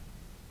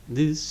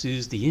This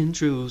is the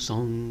intro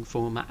song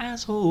for my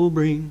asshole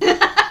brain.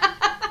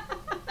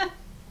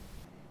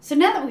 So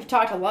now that we've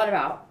talked a lot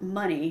about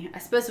money, I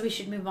suppose we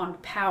should move on to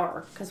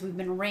power, because we've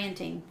been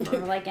ranting for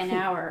like an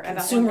hour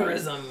about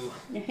consumerism.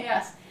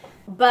 Yes.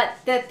 But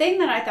the thing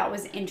that I thought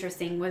was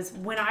interesting was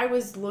when I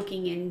was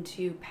looking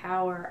into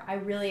power, I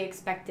really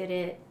expected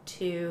it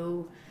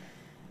to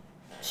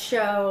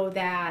show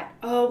that,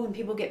 when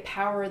people get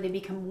power, they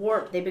become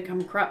warped, they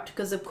become corrupt.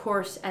 Because, of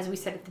course, as we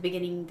said at the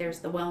beginning, there's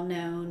the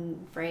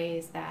well-known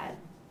phrase that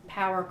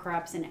power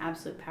corrupts and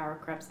absolute power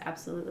corrupts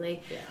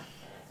absolutely. Yeah.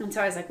 And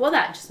so I was like, well,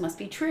 that just must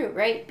be true,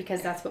 right?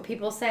 Because that's what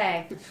people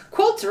say.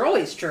 Quotes are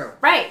always true.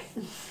 Right.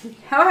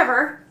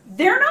 However,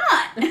 they're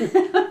not.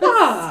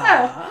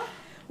 So,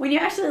 when you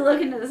actually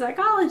look into the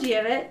psychology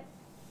of it,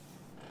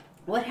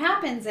 what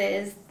happens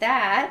is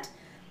that,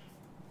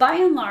 by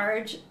and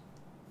large,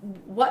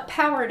 what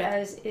power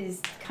does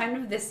is kind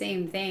of the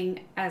same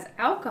thing as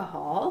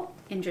alcohol,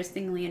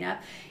 interestingly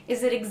enough,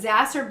 is it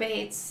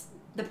exacerbates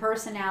the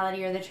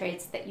personality or the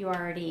traits that you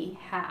already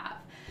have.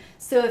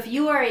 So if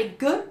you are a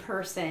good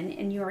person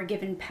and you are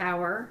given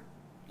power,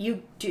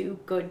 you do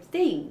good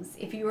things.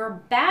 If you are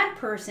a bad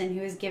person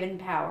who is given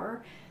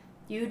power,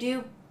 you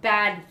do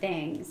bad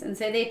things. And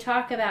so they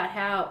talk about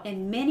how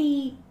in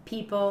many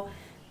people,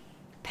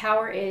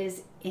 power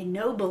is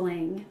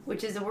ennobling,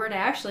 which is a word I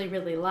actually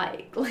really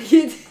like.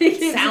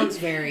 It sounds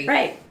very...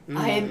 Right. Mm-hmm.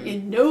 I am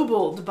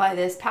ennobled by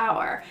this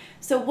power.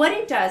 So what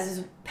it does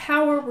is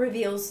power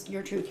reveals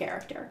your true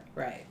character.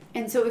 Right.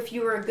 And so if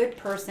you are a good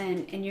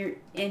person and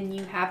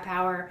you have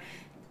power,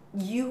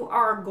 you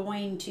are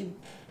going to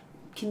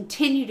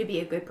continue to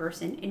be a good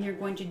person and you're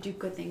going to do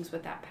good things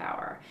with that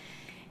power.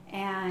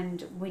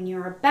 And when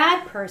you're a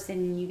bad person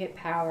and you get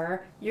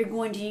power, you're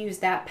going to use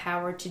that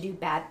power to do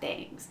bad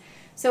things.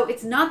 So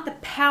it's not the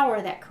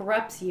power that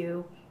corrupts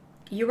you.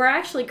 You are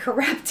actually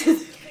corrupt to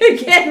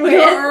begin with.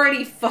 You're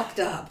already fucked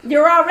up.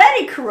 You're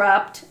already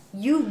corrupt.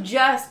 You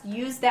just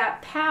use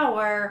that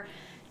power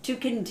to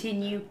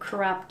continue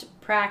corrupt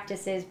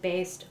practices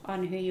based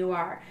on who you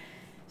are.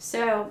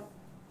 So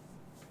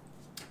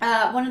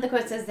one of the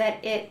quotes says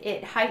that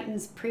it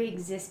heightens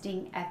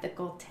pre-existing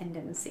ethical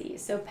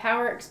tendencies. So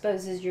power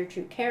exposes your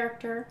true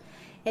character.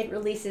 It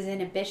releases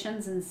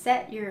inhibitions and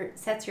sets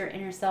your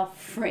inner self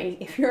free.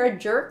 If you're a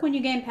jerk when you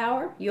gain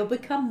power, you'll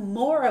become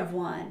more of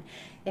one.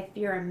 If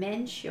you're a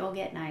mensch, you'll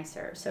get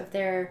nicer. So if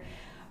there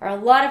are a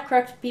lot of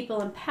corrupt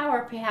people in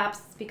power, perhaps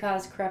it's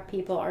because corrupt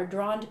people are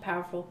drawn to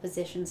powerful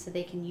positions so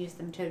they can use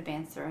them to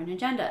advance their own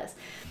agendas.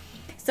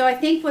 So I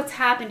think what's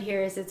happened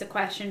here is it's a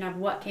question of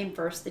what came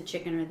first, the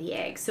chicken or the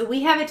egg. So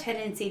we have a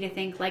tendency to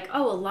think like, a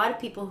lot of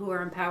people who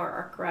are in power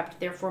are corrupt,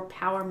 therefore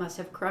power must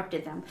have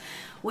corrupted them.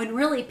 When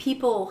really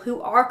people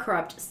who are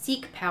corrupt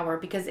seek power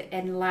because it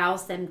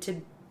allows them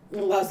to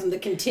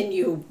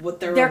continue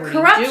what they're already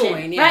corruption,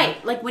 doing. Yeah.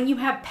 Right. Like when you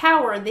have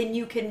power, then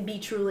you can be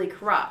truly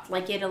corrupt.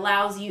 Like it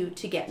allows you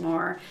to get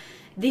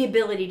the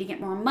ability to get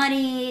more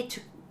money,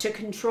 to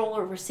control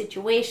over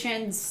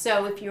situations.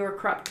 So if you're a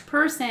corrupt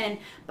person,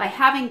 by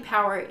having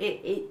power,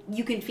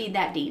 you can feed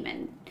that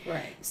demon.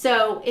 Right.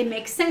 So it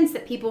makes sense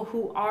that people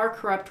who are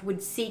corrupt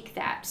would seek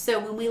that. So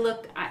when we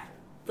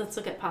let's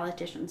look at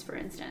politicians, for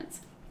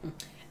instance.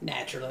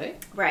 Naturally.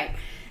 Right.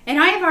 And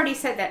I have already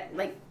said that,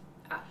 like,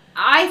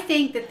 I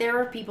think that there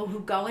are people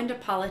who go into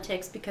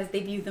politics because they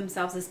view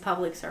themselves as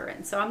public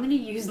servants. So I'm going to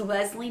use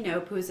Leslie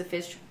Knope, who is a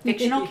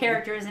fictional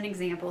character, as an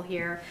example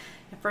here.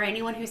 For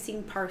anyone who's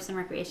seen Parks and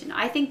Recreation,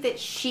 I think that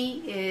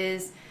she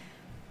is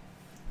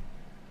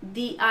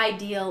the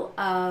ideal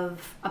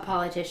of a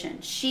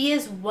politician. She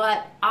is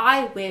what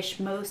I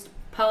wish most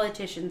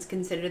politicians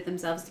consider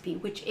themselves to be,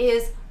 which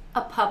is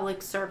a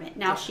public servant.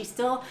 Now, she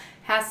still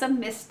has some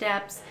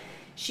missteps.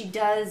 She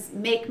does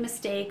make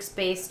mistakes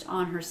based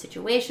on her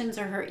situations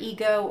or her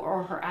ego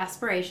or her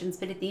aspirations,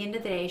 but at the end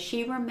of the day,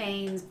 she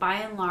remains, by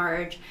and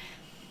large,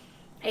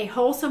 a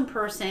wholesome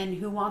person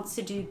who wants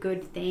to do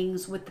good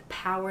things with the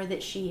power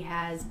that she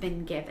has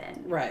been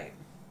given. Right.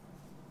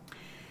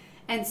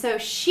 And so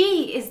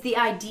she is the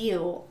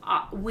ideal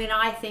when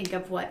I think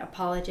of what a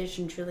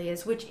politician truly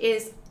is, which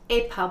is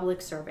a public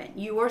servant.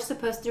 You are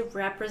supposed to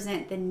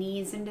represent the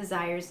needs and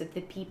desires of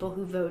the people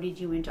who voted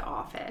you into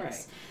office.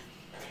 Right.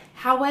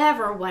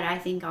 However, what I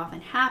think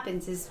often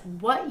happens is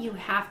what you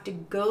have to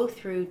go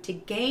through to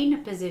gain a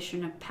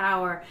position of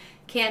power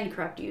can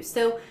corrupt you.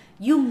 So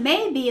you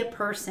may be a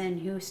person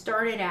who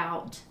started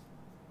out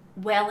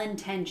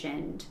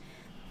well-intentioned,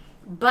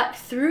 but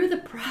through the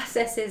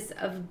processes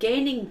of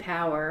gaining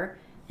power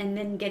and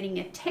then getting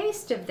a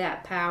taste of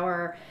that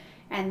power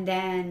and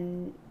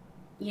then,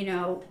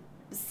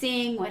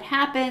 seeing what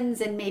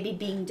happens and maybe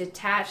being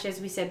detached, as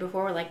we said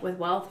before, like with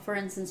wealth, for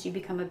instance, you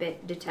become a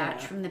bit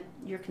detached from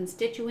your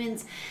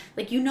constituents.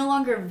 Like you no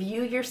longer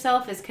view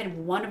yourself as kind of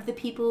one of the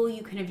people.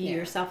 You kind of view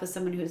yourself as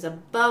someone who's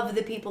above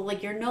the people.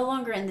 Like you're no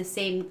longer in the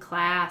same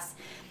class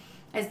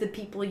as the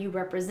people you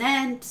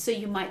represent. So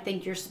you might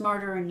think you're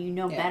smarter and you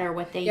know better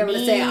what they need. I'm going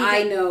to say,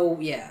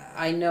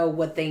 I know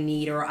what they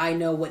need, or I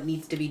know what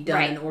needs to be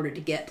done in order to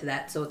get to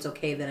that. So it's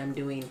okay that I'm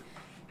doing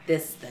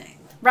this thing.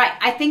 Right.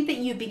 I think that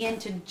you begin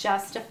to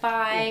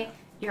justify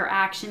your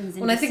actions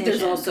and Well, I think there's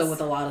decisions. also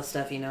with a lot of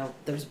stuff,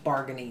 there's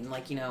bargaining.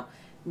 Like,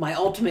 my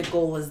ultimate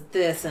goal is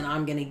this and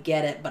I'm going to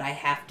get it, but I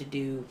have to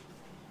do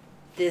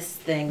this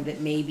thing that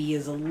maybe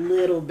is a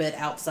little bit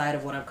outside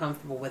of what I'm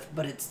comfortable with.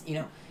 But it's,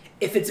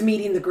 if it's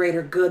meeting the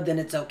greater good, then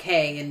it's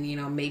okay.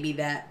 And, maybe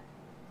that.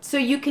 So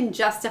you can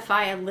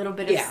justify a little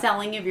bit of Yeah.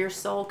 selling of your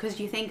soul because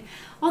you think,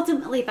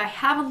 ultimately, if I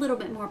have a little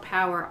bit more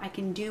power, I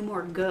can do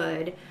more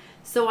good.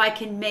 So I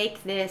can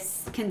make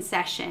this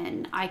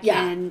concession. I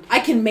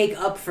can make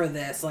up for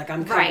this. Like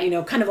I'm kind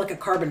of, kind of like a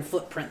carbon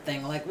footprint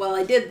thing. Like, well,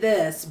 I did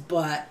this,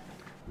 but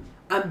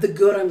the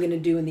good I'm going to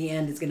do in the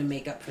end is going to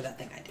make up for that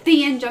thing I did.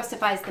 The end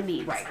justifies the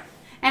means. Right.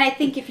 And I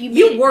think if you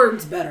You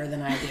words better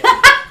than I do.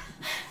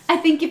 I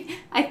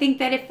think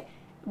that if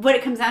what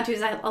it comes down to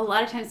is a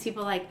lot of times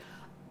people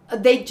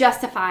they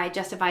justify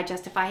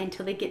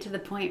until they get to the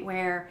point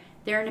where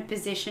they're in a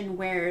position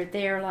where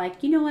they're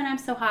like, you know what, I'm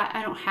so hot,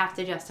 I don't have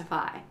to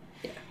justify.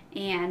 Yeah.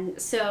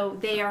 And so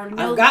they are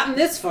I've gotten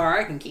this far,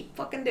 I can keep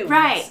fucking doing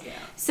right. this. Yeah.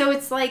 So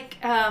it's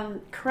like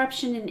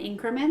corruption in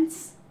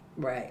increments.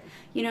 Right.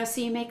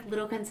 So you make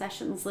little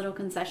concessions,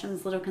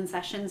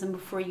 and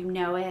before you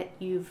know it,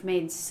 you've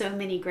made so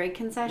many great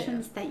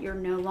concessions that you're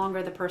no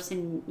longer the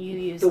person you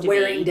used to be. The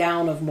wearing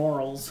down of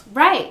morals.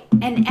 Right.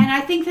 And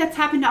I think that's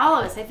happened to all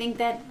of us. I think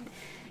that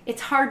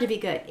it's hard to be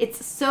good.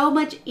 It's so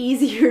much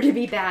easier to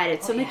be bad.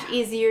 It's so much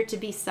easier to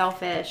be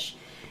selfish.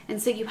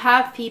 And so you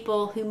have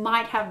people who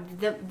might have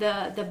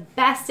the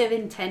best of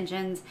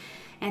intentions,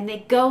 and they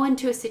go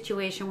into a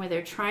situation where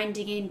they're trying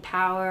to gain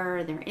power,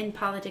 or they're in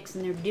politics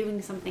and they're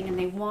doing something and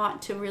they want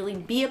to really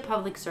be a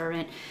public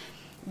servant.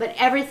 But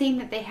everything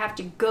that they have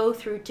to go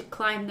through to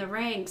climb the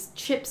ranks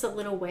chips a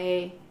little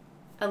bit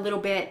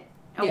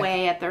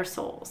away at their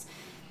souls.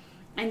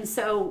 And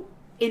so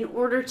in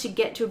order to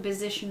get to a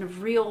position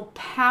of real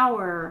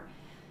power,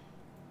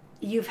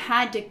 you've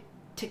had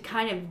to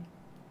kind of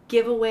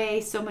give away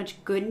so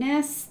much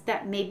goodness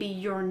that maybe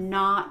you're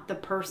not the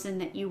person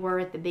that you were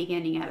at the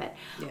beginning of it.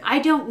 Yeah. I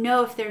don't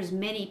know if there's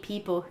many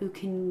people who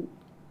can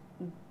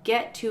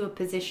get to a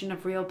position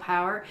of real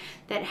power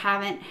that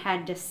haven't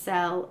had to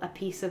sell a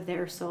piece of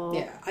their soul.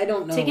 Yeah, I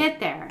don't know. To get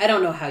there. I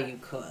don't know how you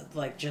could.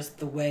 Like, just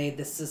the way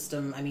the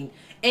system,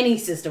 any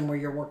system where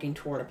you're working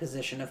toward a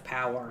position of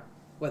power,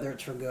 whether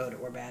it's for good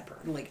or bad,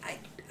 like,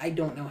 I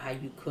don't know how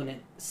you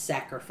couldn't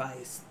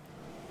sacrifice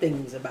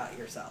things about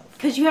yourself.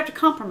 Because you have to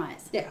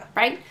compromise. Yeah.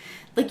 Right?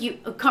 Like, you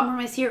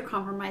compromise here,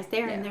 compromise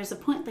there, and there's a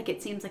point, like,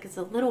 it seems like it's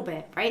a little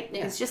bit, right?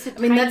 Yeah. It's just a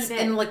tiny bit.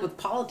 And, like, with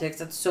politics,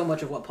 that's so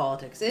much of what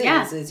politics is,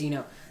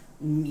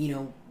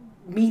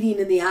 meeting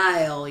in the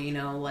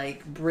aisle,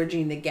 like,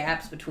 bridging the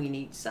gaps between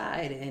each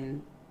side,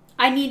 and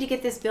I need to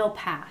get this bill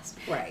passed.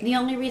 Right. The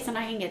only reason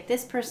I can get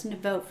this person to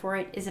vote for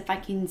it is if I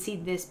can see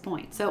this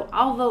point. So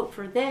I'll vote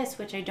for this,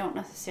 which I don't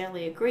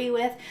necessarily agree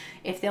with,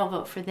 if they'll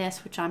vote for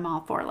this, which I'm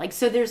all for. Like,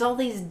 so there's all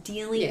these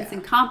dealings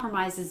and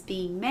compromises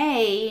being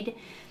made,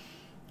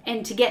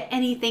 and to get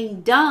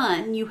anything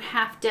done, you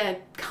have to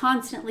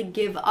constantly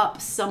give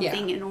up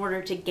something in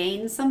order to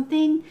gain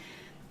something.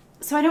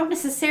 So I don't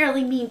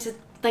necessarily mean to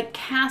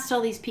cast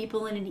all these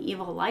people in an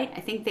evil light. I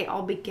think they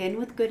all begin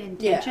with good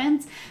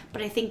intentions,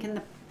 but I think in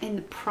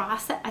the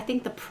process,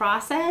 the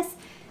process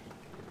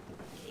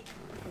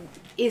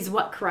is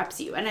what corrupts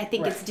you, and I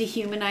think it's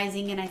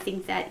dehumanizing. And I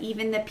think that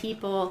even the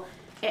people,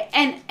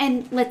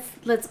 and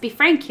let's be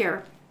frank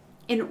here,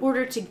 in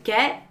order to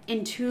get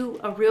into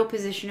a real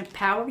position of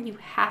power, you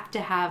have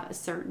to have a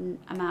certain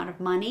amount of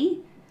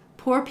money.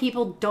 Poor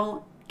people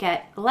don't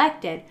get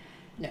elected.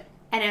 No.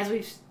 And as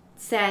we've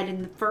said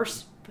in the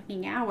first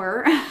fucking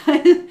hour,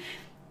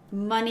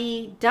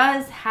 money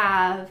does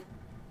have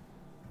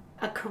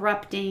a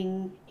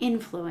corrupting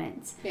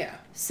influence. Yeah.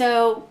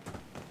 So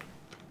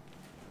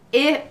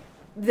if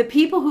the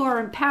people who are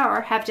in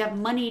power have to have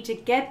money to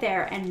get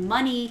there, and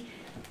money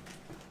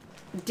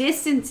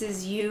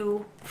distances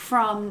you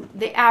from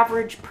the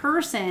average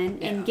person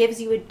and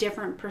gives you a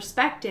different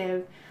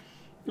perspective,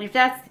 if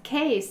that's the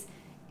case,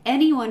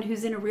 anyone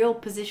who's in a real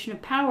position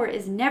of power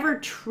is never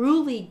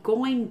truly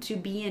going to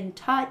be in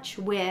touch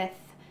with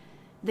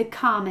the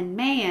common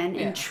man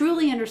and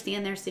truly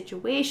understand their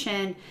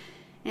situation,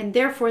 and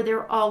therefore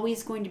they're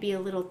always going to be a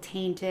little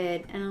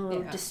tainted and a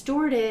little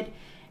distorted,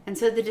 and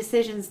so the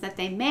decisions that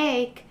they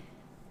make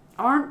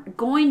aren't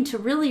going to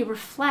really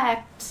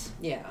reflect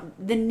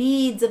the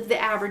needs of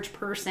the average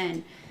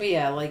person. But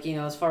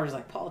as far as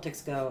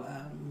politics go,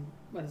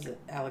 what is it,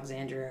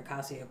 Alexandria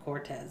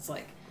Ocasio-Cortez,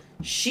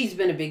 she's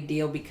been a big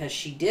deal because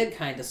she did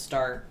kind of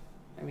start,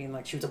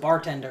 she was a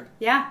bartender.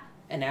 Yeah.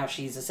 And now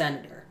she's a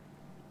senator.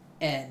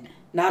 And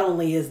not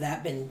only has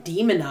that been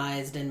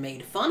demonized and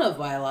made fun of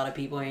by a lot of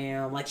people,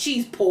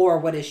 she's poor,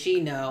 what does she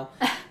know?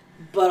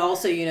 But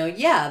also,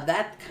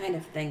 that kind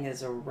of thing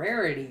is a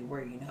rarity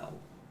where,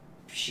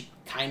 she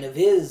kind of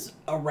is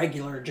a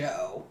regular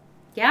Joe.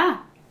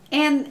 Yeah.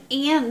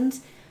 And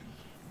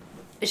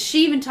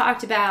she even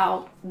talked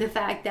about the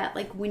fact that,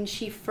 when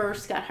she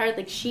first got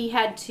hired, she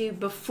had to,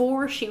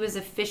 before she was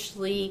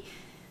officially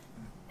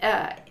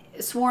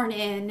sworn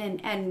in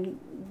and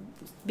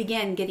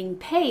began getting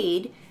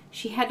paid,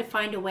 she had to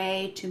find a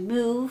way to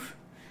move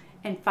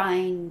and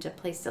find a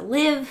place to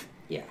live.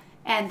 Yeah.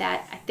 And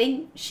that I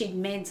think she'd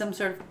made some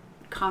sort of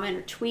comment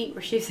or tweet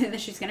where she said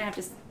that she's going to have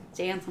to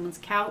stay on someone's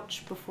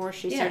couch before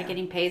she started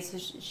getting paid, so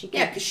she could...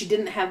 Yeah, because she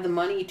didn't have the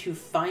money to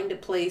find a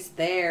place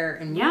there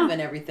and move and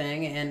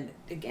everything. And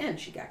again,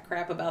 she got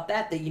crap about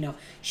that, you know,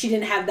 she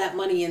didn't have that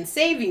money in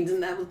savings,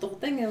 and that was the whole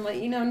thing. And I'm like,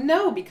 you know,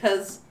 no,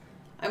 because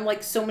I'm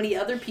like so many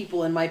other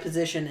people in my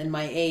position, in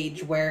my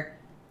age, where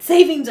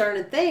savings aren't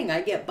a thing.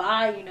 I get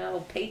by, you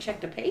know,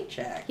 paycheck to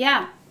paycheck.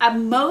 Yeah.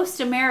 Most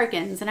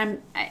Americans,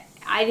 and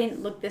I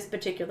didn't look this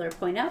particular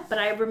point up, but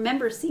I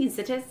remember seeing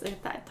statistics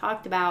that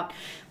talked about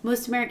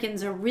most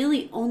Americans are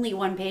really only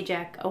one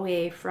paycheck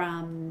away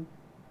from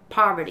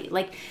poverty.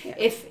 Like,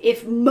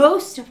 if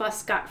most of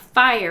us got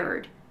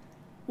fired,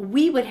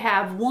 we would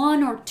have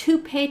 1 or 2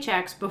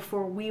 paychecks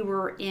before we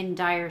were in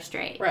dire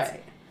straits.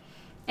 Right.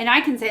 And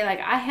I can say, like,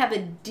 I have a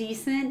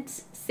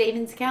decent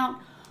savings account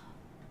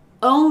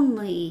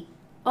only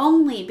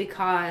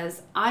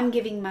because I'm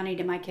giving money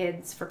to my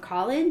kids for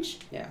college.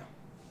 Yeah.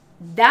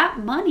 That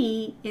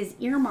money is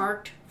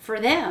earmarked for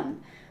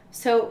them.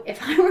 So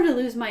if I were to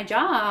lose my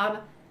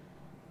job,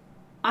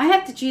 I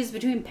have to choose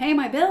between paying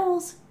my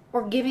bills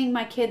or giving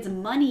my kids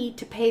money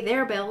to pay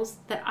their bills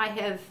that I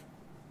have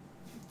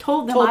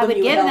told them I would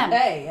give them.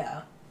 Pay,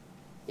 yeah.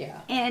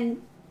 Yeah.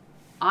 And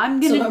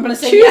I'm going to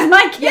to choose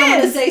my kids. Yeah, I'm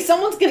going to say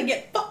someone's going to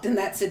get fucked in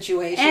that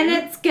situation. And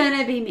it's going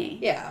to be me.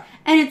 Yeah.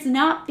 And it's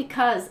not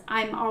because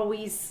I'm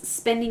always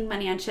spending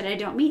money on shit I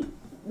don't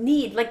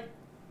need. Like,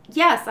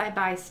 yes, I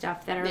buy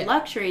stuff that are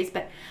luxuries,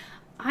 but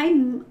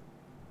I'm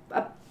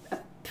a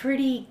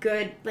pretty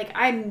good, like,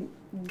 I'm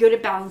good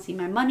at balancing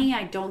my money.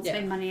 I don't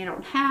spend money I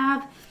don't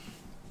have.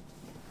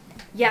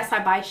 Yes,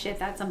 I buy shit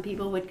that some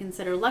people would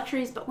consider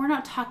luxuries, but we're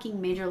not talking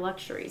major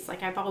luxuries.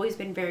 Like, I've always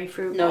been very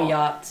frugal. No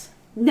yachts.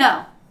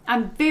 No.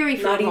 I'm very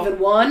frugal. Not even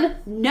one?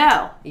 No.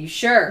 Are you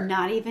sure?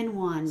 Not even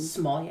one.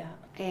 Small yacht.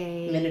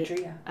 A miniature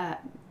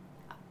yacht.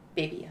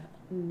 Baby yacht.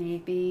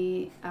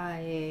 Maybe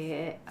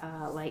a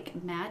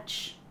like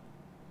match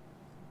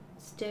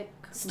stick.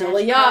 Still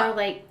a yacht. Car,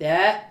 like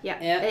yeah.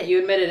 You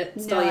admitted it.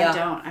 Still a yacht. I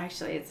don't.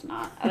 Actually, it's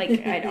not.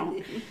 Like, I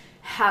don't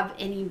have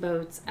any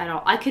boats at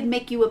all. I could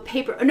make you a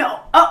paper.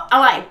 No. Oh, I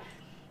lied.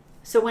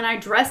 So when I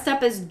dressed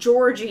up as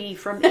Georgie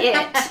from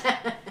It,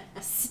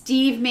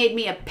 Steve made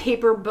me a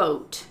paper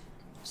boat.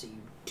 So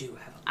you do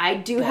have I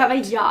do have a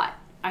yacht.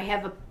 I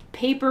have a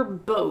paper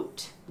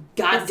boat.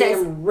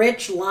 Goddamn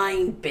rich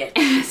lying bitch.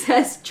 It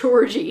says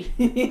Georgie.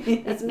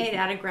 It's made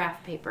out of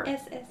graph paper.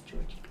 SS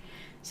Georgie.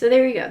 So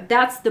there you go.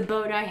 That's the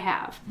boat I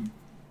have.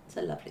 It's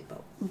a lovely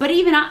boat. But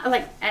even,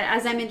 like,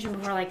 as I mentioned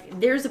before,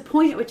 like, there's a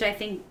point at which I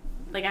think,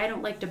 like, I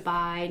don't like to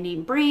buy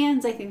name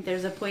brands. I think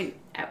there's a point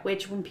at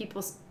which when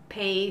people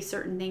pay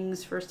certain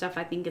things for stuff,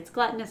 I think it's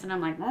gluttonous. And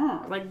I'm like,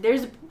 oh,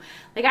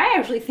 like, I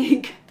actually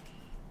think,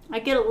 I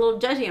get a little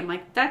judgy. I'm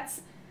like,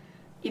 that's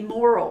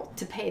immoral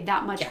to pay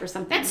that much for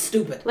something. That's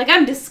stupid. Like,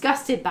 I'm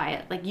disgusted by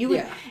it. Like,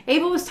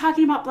 Ava was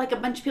talking about, like, a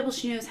bunch of people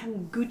she knows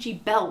having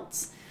Gucci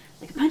belts.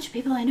 Like, a bunch of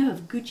people I know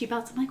have Gucci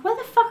belts. I'm like, why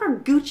the fuck are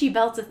Gucci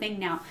belts a thing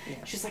now?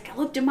 Yeah. She's like, I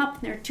looked them up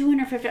and they're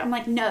 $250. I'm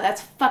like, no,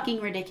 that's fucking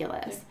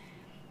ridiculous. Yeah.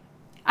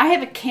 I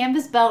have a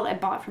canvas belt I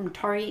bought from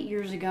Target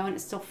years ago and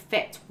it still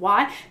fits.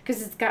 Why?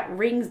 Because it's got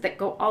rings that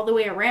go all the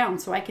way around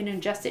so I can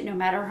adjust it no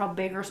matter how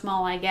big or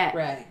small I get.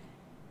 Right.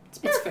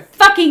 It's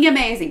fucking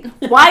amazing.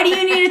 Why do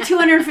you need a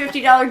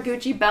 $250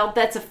 Gucci belt?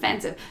 That's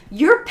offensive.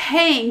 You're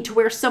paying to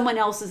wear someone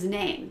else's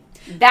name.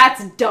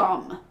 That's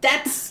dumb.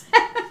 That's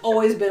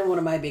always been one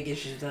of my big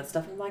issues with that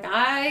stuff. I'm like,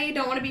 I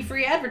don't want to be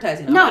free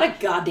advertising. I'm not a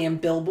goddamn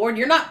billboard.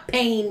 You're not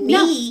paying me.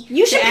 No,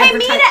 you should pay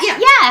me to,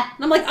 yeah.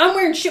 And I'm like, I'm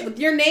wearing shit with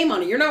your name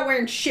on it. You're not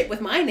wearing shit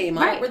with my name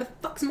on it. Where the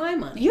fuck's my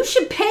money? You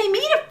should pay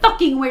me to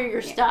fucking wear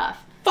your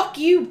stuff. Fuck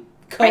you,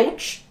 Coach.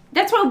 Right.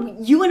 That's why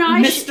you and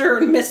I...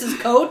 Mr. and Mrs.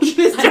 Coach.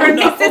 Mr. and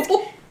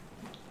Mrs.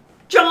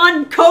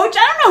 John Coach.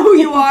 I don't know who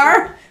you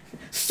are.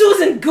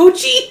 Susan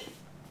Gucci.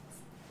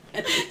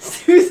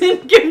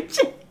 Susan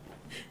Gucci.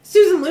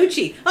 Susan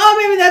Lucci.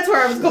 Oh, maybe that's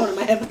where I was going in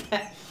my head with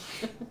that.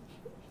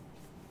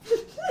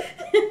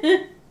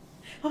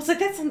 I was like,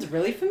 that sounds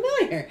really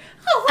familiar.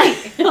 Oh,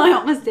 wait. I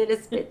almost did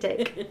a spit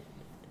take.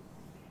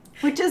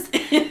 Which is,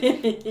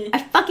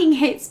 I fucking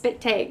hate spit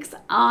takes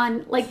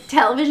on, like,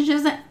 television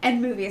shows and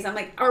movies. I'm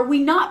like, are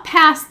we not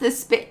past the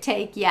spit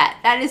take yet?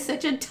 That is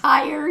such a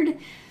tired...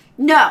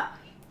 No.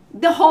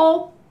 The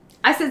whole,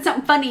 I said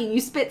something funny and you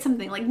spit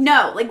something. Like,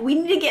 no. Like, we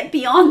need to get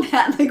beyond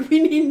that. Like,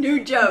 we need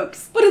new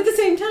jokes. But at the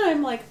same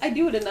time, like, I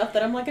do it enough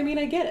that I'm like, I mean,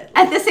 I get it.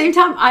 At the same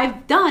time,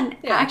 I've done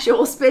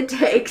actual spit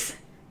takes.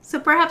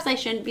 So perhaps I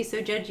shouldn't be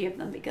so judgy of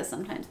them because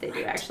sometimes they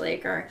do actually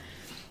occur.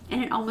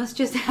 And it almost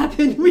just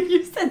happened when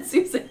you said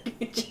Susan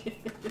Gucci.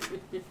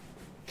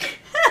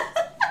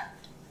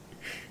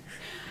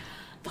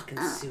 Fucking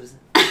Susan.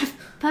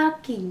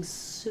 Fucking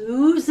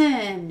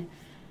Susan.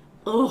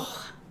 Ugh.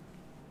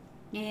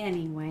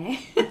 Anyway.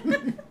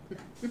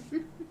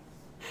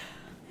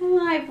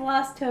 I've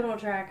lost total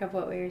track of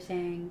what we were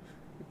saying.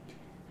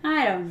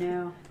 I don't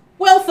know.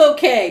 Wealth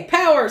okay.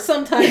 Power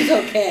sometimes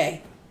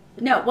okay.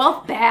 No,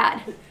 wealth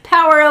bad.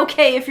 Power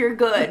okay if you're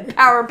good.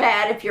 Power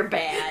bad if you're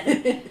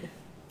bad.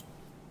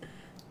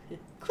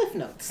 Cliff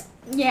notes.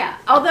 Yeah,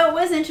 although it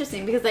was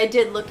interesting because I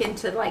did look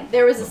into, like,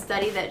 there was a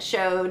study that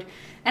showed,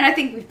 and I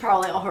think we've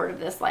probably all heard of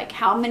this, like,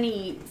 how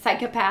many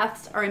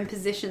psychopaths are in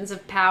positions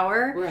of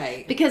power.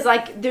 Right. Because,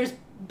 like, there's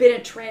been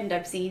a trend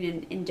I've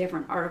seen in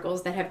different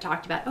articles that have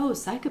talked about, oh,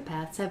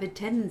 psychopaths have a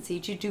tendency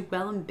to do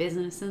well in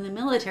business and the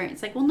military.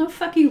 It's like, well, no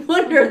fucking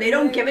wonder. They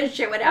don't give a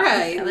shit what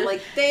happens to others.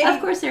 Like, they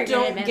of course they're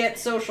don't get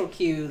social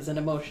cues and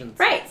emotions.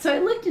 Right. So I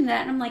looked into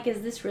that and I'm like,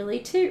 is this really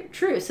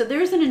true? So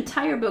there's an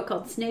entire book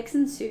called Snakes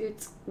and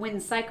Suits,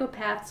 When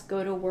Psychopaths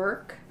Go to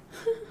Work.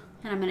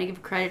 And I'm going to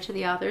give credit to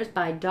the authors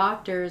by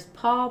doctors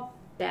Paul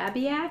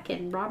Babiak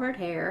and Robert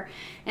Hare.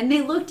 And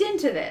they looked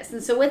into this.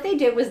 And so what they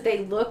did was they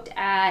looked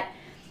at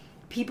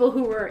people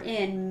who were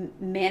in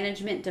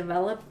management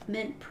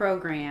development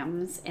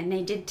programs, and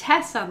they did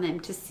tests on them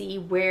to see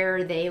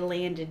where they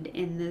landed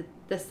in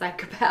the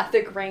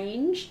psychopathic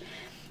range.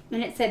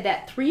 And it said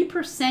that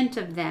 3%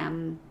 of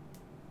them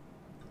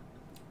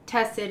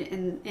tested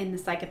in the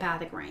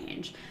psychopathic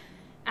range,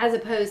 as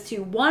opposed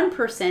to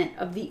 1%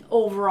 of the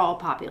overall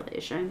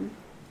population,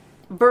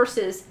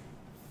 versus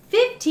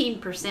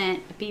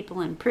 15% of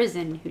people in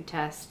prison who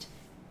test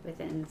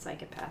within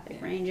psychopathic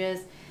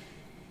ranges.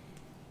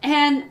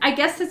 And I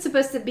guess it's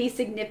supposed to be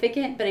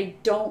significant, but I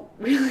don't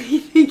really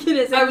think it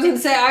is. I was going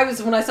to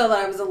say, when I saw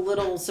that, I was a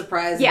little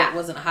surprised that it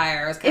wasn't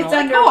higher. I was kind of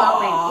like,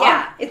 underwhelming. Aww.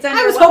 Yeah, it's underwhelming.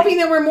 I was hoping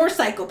there were more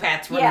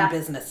psychopaths running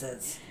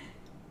businesses.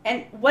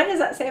 And what does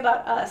that say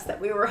about us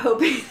that we were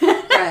hoping?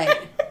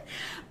 Right.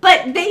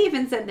 But they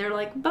even said, they're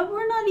like, but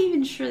we're not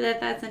even sure that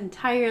that's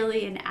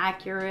entirely an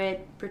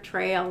accurate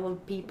portrayal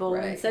of people.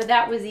 Right. And so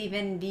that was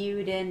even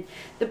viewed in,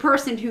 the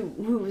person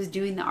who was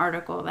doing the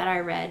article that I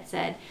read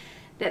said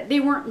that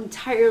they weren't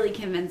entirely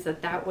convinced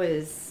that that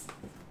was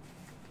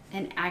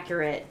an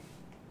accurate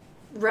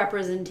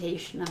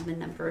representation of the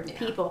number of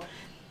people.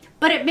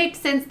 But it makes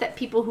sense that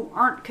people who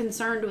aren't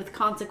concerned with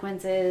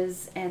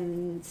consequences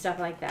and stuff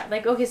like that.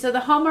 Like, okay, so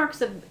the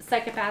hallmarks of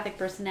psychopathic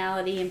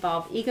personality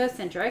involve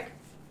egocentric,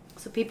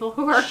 so people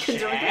who are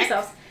concerned with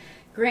themselves,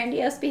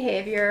 grandiose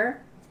behavior.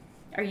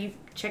 Are you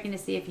checking to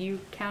see if you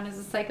count as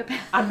a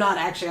psychopath? I'm not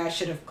actually. I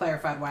should have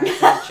clarified why I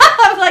said check.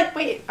 I'm like,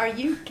 wait, are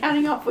you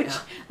counting off which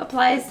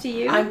applies to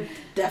you? I'm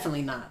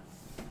definitely not.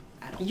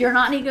 You're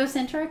not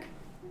egocentric?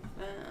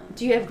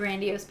 Do you have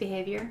grandiose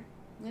behavior?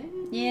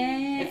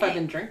 Yeah. If I've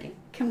been drinking.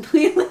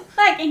 Completely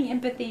lacking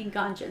empathy and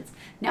conscience.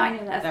 Now I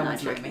know that's not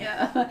true. Not me.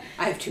 Yeah.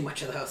 I have too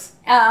much of those.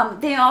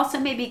 They also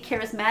may be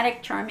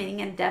charismatic,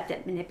 charming, and adept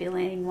at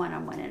manipulating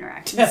one-on-one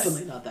interactions.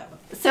 Definitely not that one.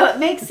 So it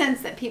makes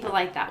sense that people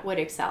like that would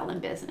excel in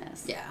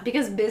business. Yeah.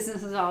 Because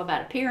business is all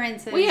about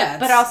appearances, well, yeah,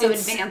 but also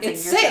it's advancing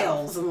it's yourself.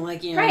 sales, and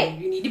like, you know,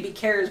 you need to be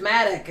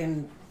charismatic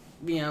and,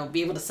 you know,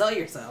 be able to sell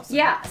yourself. So.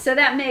 Yeah, so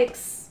that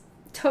makes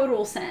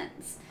total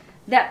sense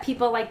that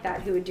people like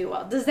that who would do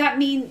well. Does that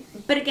mean,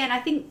 but again, I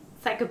think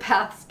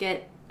psychopaths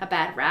get a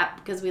bad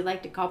rap because we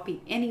like to call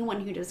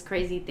anyone who does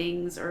crazy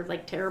things or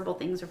like terrible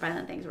things or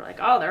violent things, we're like,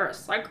 oh, they're a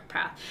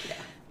psychopath. Yeah.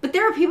 But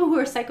there are people who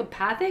are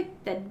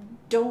psychopathic that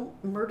don't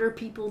murder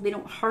people, they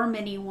don't harm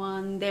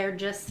anyone, they're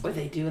just... Or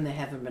they do and they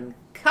haven't been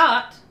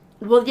caught.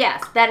 Well,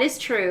 yes, that is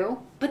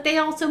true, but they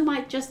also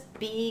might just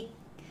be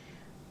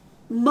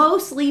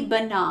mostly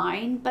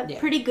benign, but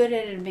pretty good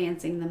at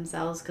advancing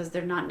themselves because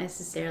they're not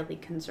necessarily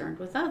concerned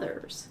with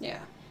others. Yeah.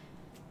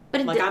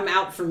 But like, I'm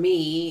out for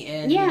me,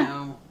 and, you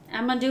know...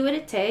 I'm going to do what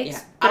it takes.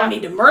 Yeah. I don't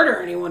need to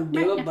murder anyone to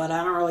do it, but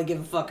I don't really give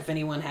a fuck if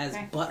anyone has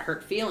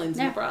butthurt feelings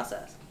in the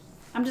process.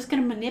 I'm just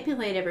going to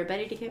manipulate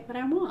everybody to get what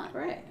I want.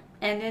 Right.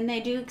 And then they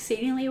do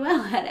exceedingly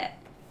well at it.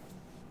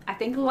 I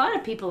think a lot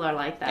of people are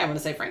like that. Yeah, I'm going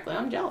to say, frankly,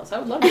 I'm jealous. I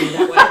would love to be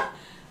that way.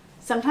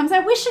 Sometimes I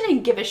wish I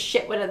didn't give a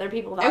shit what other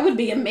people thought. It would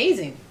be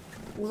amazing.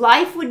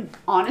 Life would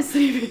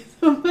honestly be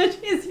so much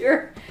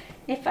easier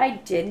if I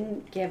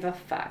didn't give a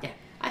fuck. Yeah.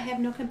 I have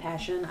no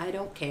compassion. I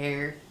don't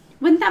care.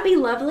 Wouldn't that be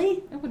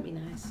lovely? It would be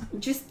nice.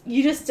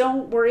 You just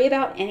don't worry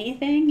about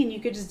anything and you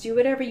could just do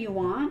whatever you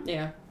want.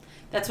 Yeah.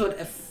 That's what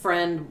a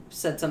friend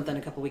said something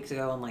a couple weeks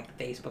ago on like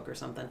Facebook or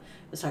something.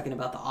 Was talking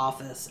about The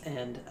Office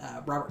and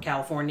Robert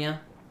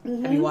California.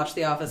 Mm-hmm. Have you watched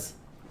The Office?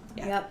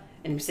 Yeah. Yep.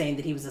 And he was saying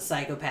that he was a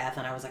psychopath,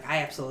 and I was like, I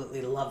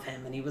absolutely love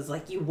him. And he was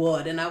like, you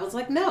would. And I was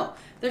like, no.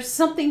 There's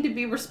something to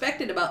be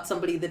respected about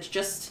somebody that's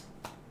just...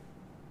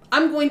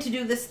 I'm going to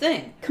do this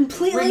thing.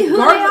 Completely who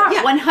they are.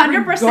 Yeah,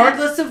 100%.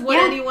 Regardless of what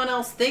anyone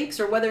else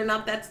thinks or whether or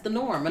not that's the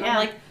norm. And I'm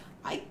like,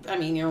 I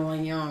mean, you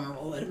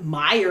know,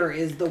 admire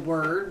is the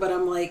word, but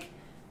I'm like,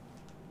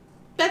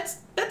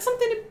 that's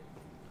something to,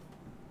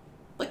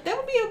 like, that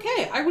would be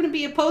okay. I wouldn't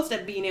be opposed to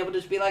being able to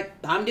just be like,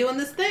 I'm doing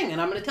this thing, and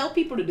I'm going to tell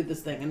people to do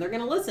this thing, and they're going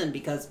to listen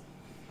because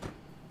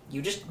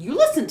you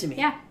listen to me.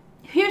 Yeah.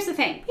 Here's the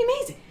thing. It'd be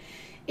amazing.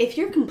 If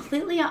you're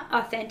completely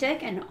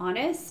authentic and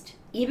honest,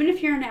 even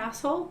if you're an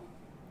asshole,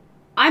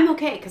 I'm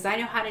okay because I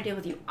know how to deal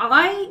with you.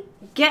 I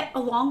get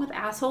along with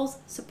assholes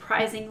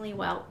surprisingly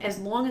well as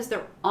long as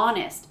they're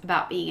honest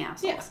about being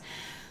assholes.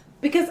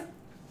 Because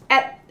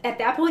at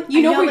that point,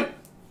 You know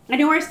I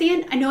know where I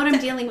stand. I know what I'm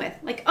dealing with.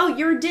 Like, oh,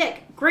 you're a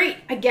dick. Great.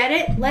 I get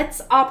it.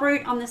 Let's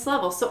operate on this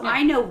level. So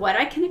I know what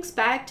I can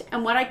expect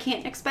and what I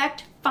can't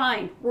expect.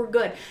 Fine. We're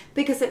good.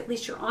 Because at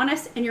least you're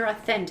honest and you're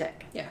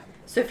authentic. Yeah.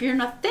 So if you're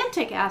an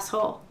authentic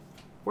asshole,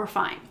 we're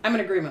fine. I'm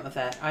in agreement with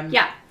that.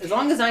 Yeah. As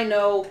long as I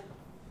know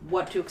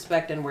what to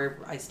expect and where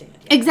I stand.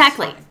 Yeah,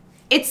 Exactly. it's fine.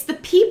 It's the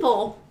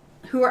people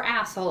who are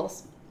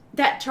assholes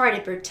that try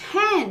to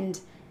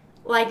pretend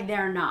like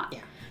they're not. Yeah.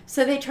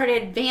 So they try to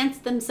advance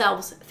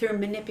themselves through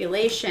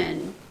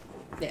manipulation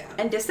Yeah.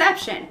 and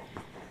deception.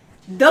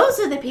 Those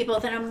are the people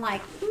that I'm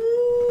like,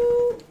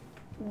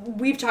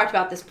 we've talked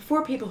about this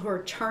before, people who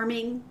are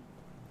charming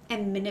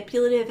and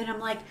manipulative, and I'm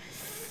like,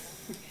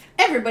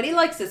 Everybody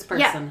likes this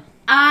person.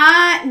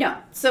 no.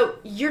 So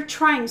you're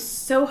trying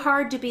so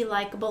hard to be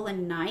likable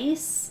and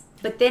nice,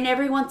 but then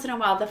every once in a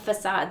while the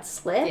facade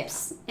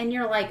slips, and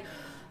you're like,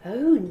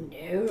 oh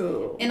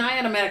no. And I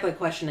automatically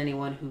question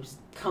anyone who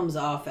comes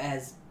off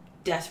as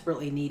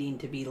desperately needing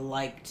to be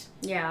liked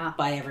Yeah.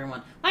 by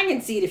everyone. I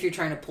can see it if you're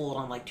trying to pull it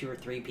on like 2 or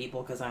 3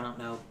 people because I don't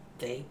know,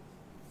 they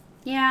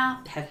Yeah.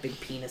 have big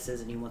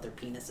penises and you want their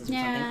penises or something.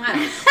 Yeah. I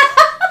don't know.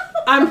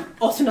 I'm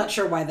also not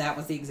sure why that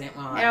was the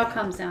example. It all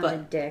comes down to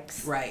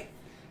dicks. Right.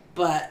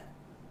 But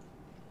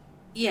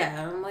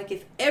yeah, I'm like,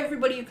 if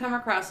everybody you come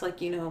across,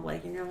 like, and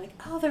you're like,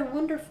 oh, they're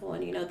wonderful,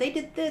 and they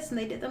did this and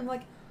they did that, I'm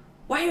like,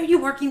 why are you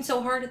working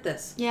so hard at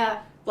this? Yeah.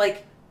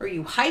 Like, are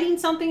you hiding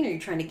something? Are you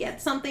trying to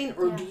get something?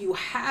 Or Yeah. do you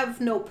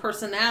have no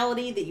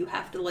personality that you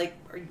have to, like,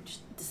 are you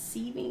just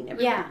deceiving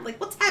everyone? Yeah. Like,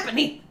 what's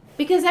happening?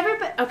 Because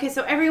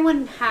so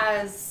everyone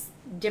has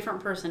different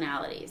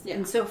personalities. Yeah.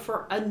 And so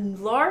for a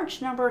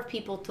large number of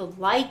people to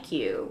like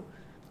you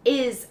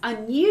is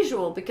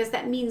unusual because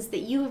that means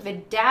that you have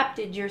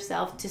adapted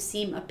yourself to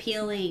seem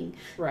appealing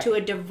Right. to a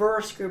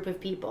diverse group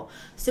of people.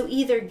 So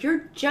either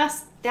you're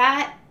just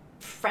that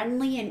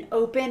friendly and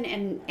open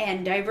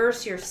and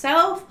diverse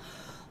yourself,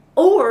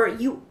 or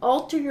you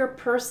alter your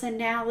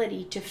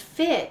personality to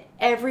fit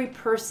every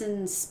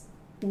person's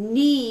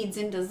needs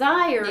and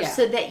desires Yeah.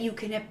 so that you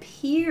can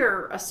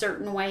appear a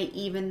certain way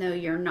even though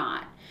you're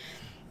not.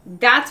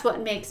 That's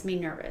what makes me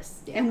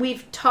nervous. Yeah. And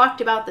we've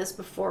talked about this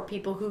before.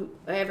 People who,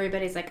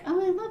 everybody's like,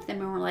 oh, I love them.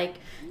 And we're like,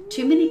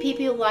 too many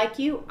people like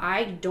you.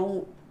 I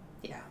don't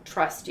Yeah.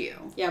 trust you.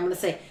 Yeah, I'm going to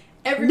say,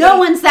 everybody... No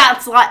one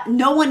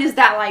is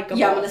that likable.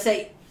 Yeah, I'm going to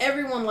say,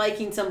 everyone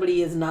liking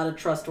somebody is not a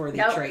trustworthy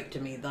Nope. trait to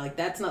me. Like,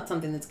 that's not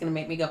something that's going to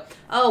make me go,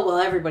 oh, well,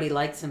 everybody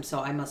likes him, so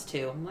I must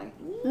too. I'm like,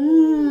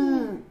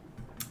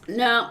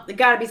 No, there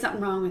got to be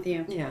something wrong with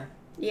you. yeah.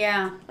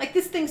 Yeah. Like,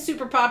 this thing's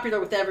super popular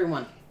with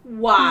everyone.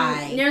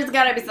 Why? There's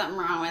got to be something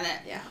wrong with it.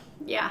 Yeah.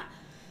 Yeah.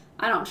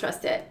 I don't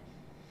trust it.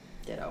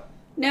 Ditto.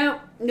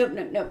 Nope.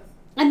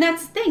 And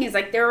that's the thing is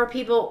like there are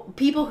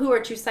people who are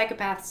true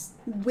psychopaths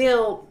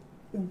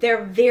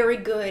they're very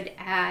good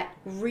at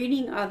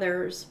reading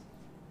others,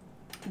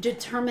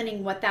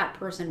 determining what that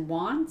person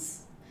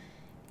wants,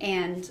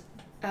 and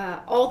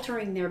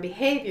altering their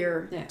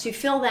behavior to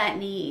fill that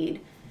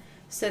need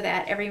so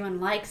that everyone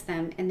likes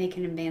them and they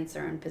can advance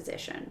their own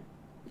position.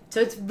 So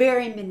it's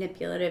very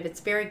manipulative. It's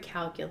very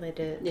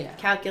calculated. Yeah.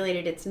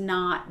 Calculated. It's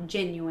not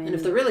genuine. And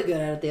if they're really good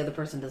at it, the other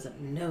person doesn't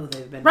know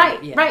they've been...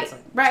 Right. Yeah, it's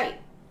like- Right.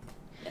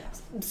 Yeah.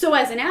 So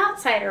as an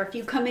outsider, if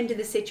you come into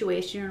the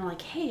situation, you're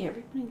like, hey,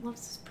 everybody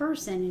loves this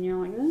person. And you're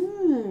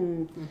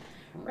like,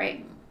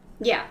 Right.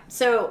 Yeah.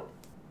 So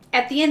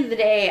at the end of the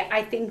day,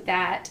 I think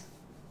that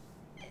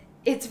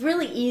it's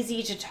really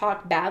easy to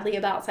talk badly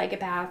about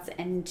psychopaths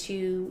and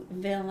to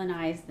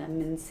villainize them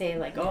and say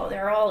like, oh,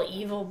 they're all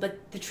evil.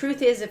 But the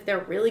truth is, if they're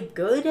really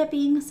good at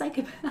being a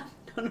psychopath,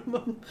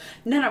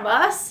 none of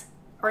us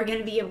are going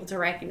to be able to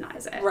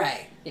recognize it.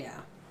 Right. Yeah.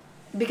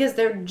 Because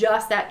they're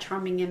just that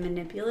charming and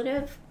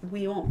manipulative,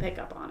 we won't pick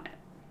up on it.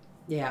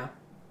 Yeah.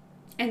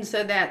 And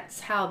so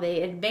that's how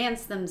they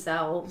advance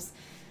themselves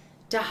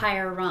to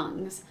higher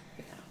rungs.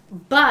 Yeah.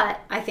 But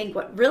I think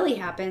what really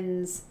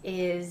happens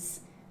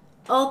is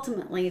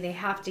ultimately they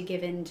have to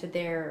give in to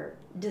their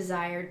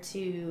desire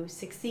to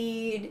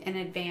succeed and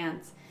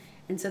advance.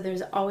 And so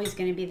there's always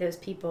going to be those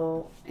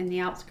people in the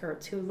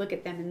outskirts who look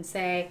at them and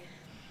say,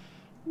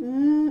 I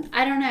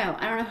don't know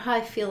how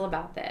I feel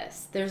about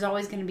this. There's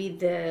always going to be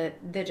the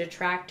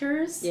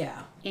detractors. Yeah.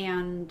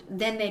 And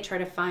then they try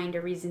to find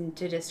a reason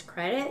to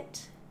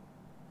discredit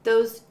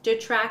those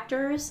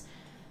detractors.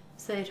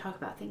 So they talk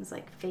about things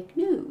like fake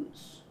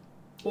news.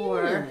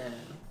 Or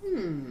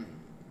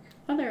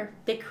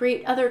they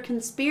create other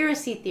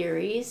conspiracy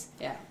theories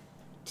Yeah.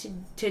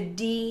 to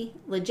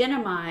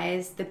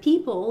delegitimize the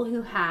people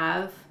who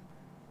have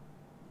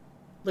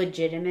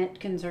legitimate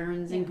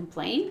concerns and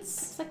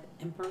complaints. It's like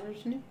the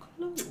Emperor's New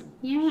Clothes.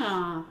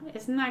 Yeah,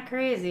 isn't that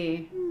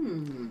crazy?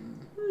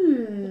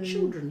 A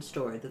children's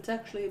story that's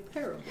actually a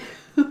parable.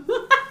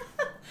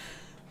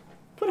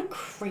 What a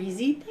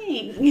crazy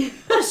thing.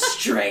 A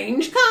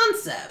strange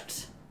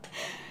concept.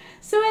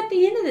 So at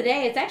the end of the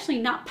day, it's actually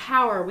not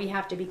power we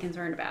have to be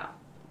concerned about.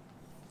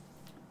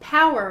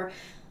 Power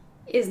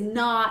is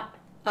not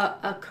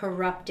a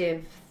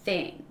corruptive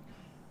thing.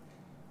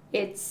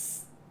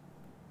 it's,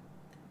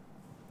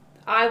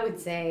 I would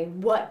say,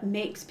 what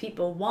makes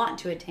people want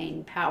to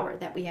attain power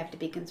that we have to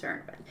be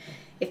concerned with.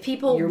 If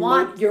people Your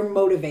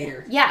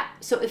motivator. Yeah,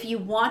 so if you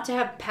want to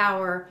have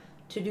power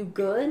to do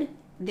good,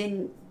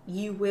 then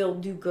you will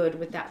do good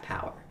with that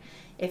power.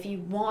 If you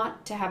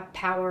want to have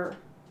power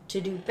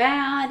to do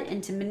bad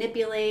and to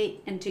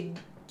manipulate and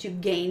to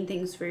gain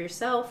things for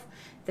yourself,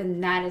 then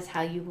that is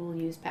how you will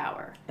use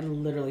power. I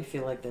literally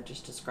feel like that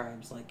just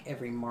describes like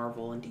every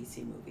Marvel and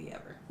DC movie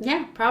ever.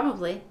 Yeah,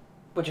 probably.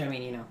 Which, I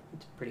mean, you know,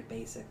 it's pretty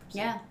basic. So.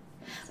 Yeah.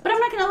 But I'm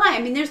not going to lie.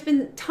 I mean, there's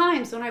been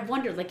times when I've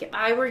wondered, like, if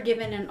I were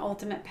given an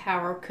ultimate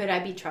power, could I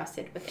be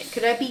trusted with it?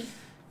 Could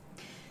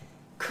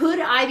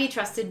I be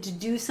trusted to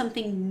do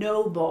something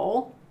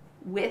noble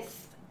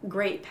with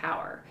great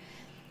power?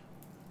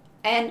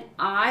 And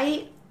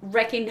I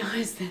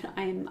recognize that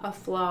I'm a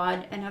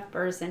flawed enough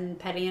person,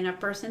 petty enough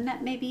person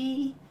that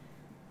maybe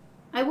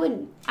I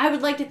wouldn't. I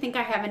would like to think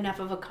I have enough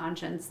of a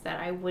conscience that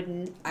I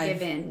wouldn't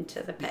give in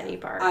to the petty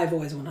part. I've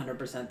always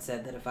 100%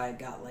 said that if I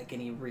got like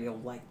any real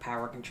like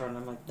power control,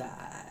 I'm like,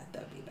 that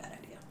would be a bad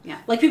idea. Yeah.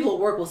 Like people at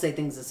work will say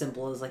things as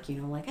simple as like,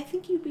 you know, like, I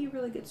think you'd be a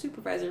really good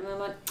supervisor. And I'm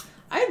like,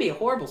 I'd be a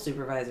horrible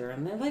supervisor.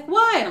 And they're like,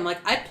 why? And I'm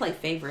like, I'd play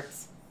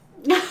favorites.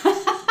 And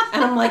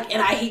I'm like,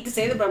 and I hate to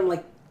say that, but I'm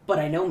like, but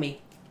I know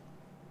me.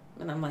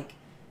 And I'm like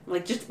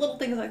just little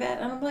things like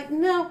that. And I'm like,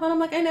 no. And I'm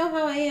like, I know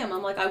how I am.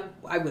 I'm like,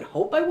 I would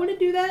hope I wouldn't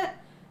do that.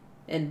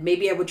 And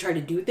maybe I would try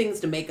to do things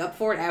to make up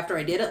for it after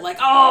I did it. Like,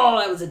 oh,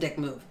 that was a dick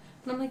move.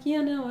 And I'm like,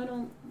 yeah,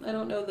 no, I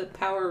don't know that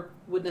power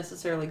would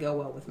necessarily go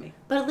well with me.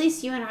 But at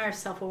least you and I are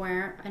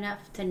self-aware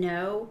enough to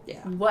know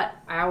what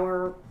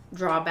our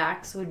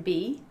drawbacks would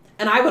be.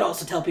 And I would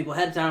also tell people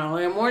ahead of time,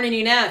 I'm warning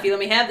you now, if you let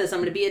me have this, I'm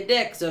going to be a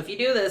dick. So if you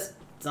do this,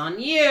 it's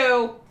on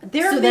you.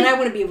 Then I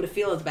wouldn't be able to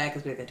feel as bad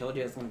because I told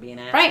you I was going to be an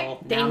asshole.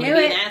 Right. They knew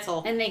it. An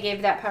asshole. And they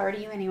gave that power to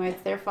you anyway.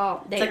 It's their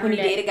fault. It's like when you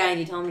date a guy and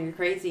you tell him you're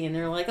crazy and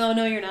they're like, oh,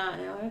 no, you're not.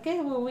 And I'm like, okay,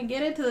 well, we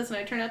get into this and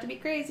I turn out to be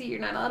crazy. You're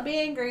not allowed to be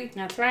angry.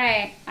 That's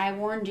right. I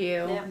warned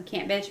you. Yeah. You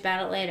can't bitch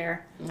about it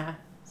later. Nah.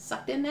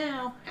 Sucked in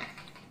now.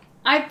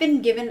 I've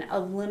been given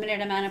a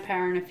limited amount of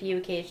power on a few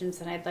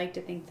occasions and I'd like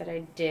to think that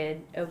I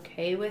did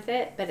okay with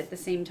it. But at the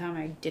same time,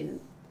 I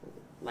didn't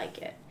like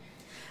it.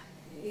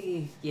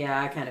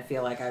 Yeah, I kind of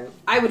feel like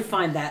I would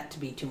find that to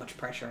be too much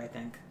pressure, I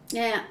think.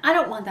 Yeah, I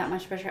don't want that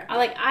much pressure.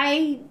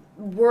 I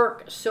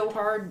work so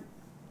hard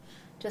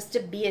just to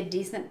be a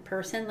decent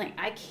person. Like,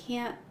 I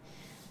can't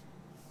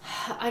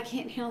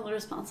handle the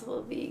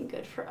responsibility of being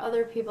good for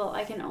other people.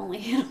 I can only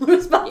handle the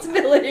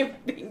responsibility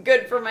of being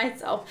good for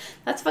myself.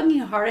 That's fucking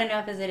hard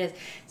enough as it is.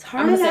 It's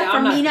hard enough for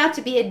me not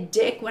to be a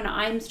dick when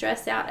I'm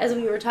stressed out, as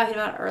we were talking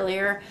about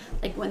earlier.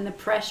 Like, when the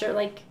pressure,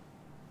 like...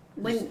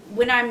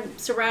 When I'm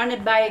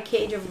surrounded by a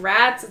cage of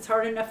rats, it's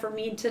hard enough for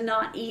me to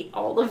not eat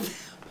all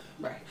of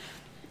them.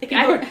 Right.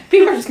 Like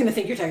people are just going to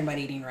think you're talking about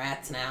eating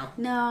rats now.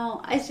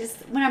 No, it's just,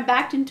 when I'm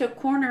backed into a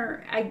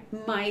corner,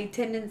 my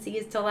tendency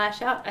is to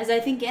lash out, as I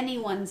think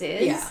anyone's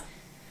is. Yeah.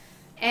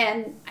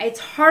 And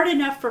it's hard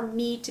enough for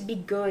me to be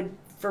good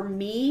for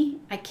me.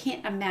 I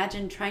can't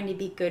imagine trying to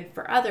be good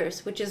for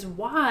others, which is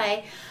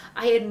why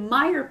I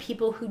admire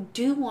people who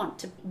do want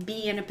to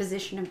be in a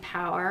position of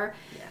power.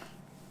 Yeah.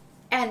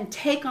 And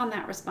take on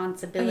that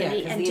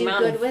responsibility and do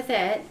good with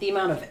it. The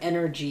amount of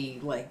energy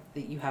like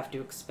that you have to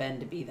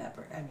expend to be that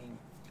person. I mean,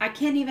 I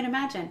can't even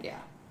imagine. Yeah.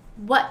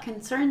 What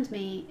concerns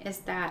me is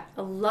that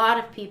a lot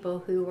of people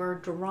who are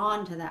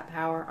drawn to that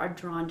power are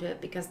drawn to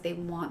it because they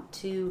want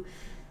to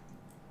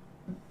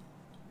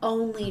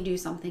only do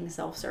something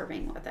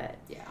self-serving with it.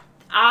 Yeah.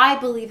 I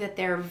believe that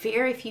there are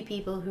very few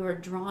people who are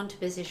drawn to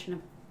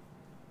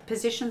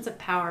positions of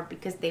power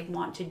because they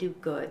want to do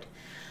good.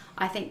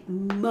 I think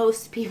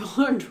most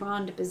people are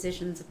drawn to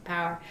positions of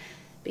power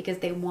because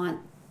they want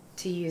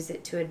to use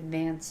it to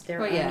advance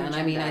their own agendas. And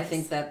I mean, I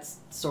think that's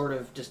sort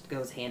of just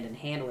goes hand in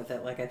hand with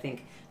it. Like, I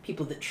think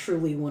people that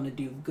truly want to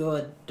do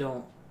good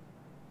don't,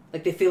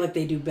 like, they feel like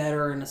they do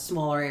better in a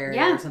smaller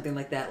area or something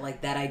like that.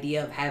 Like, that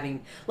idea of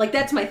having, like,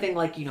 that's my thing,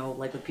 like, you know,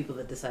 like, with people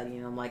that decide,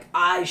 you know, I'm like,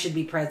 I should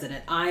be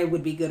president. I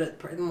would be good at,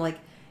 I'm like,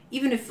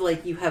 even if,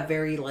 like, you have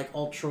very, like,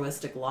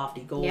 altruistic,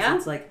 lofty goals,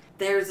 it's like,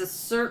 there's a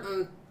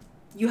certain...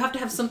 You have to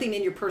have something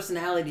in your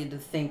personality to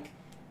think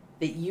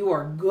that you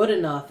are good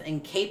enough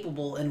and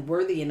capable and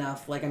worthy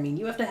enough. Like, I mean,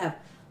 you have to have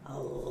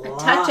a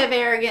touch of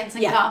arrogance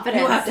and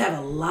confidence. You have to have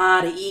a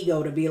lot of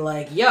ego to be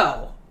like,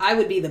 yo, I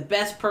would be the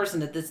best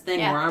person at this thing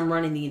where I'm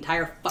running the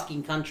entire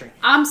fucking country.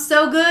 I'm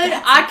so good,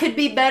 I could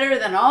be better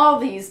than all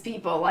these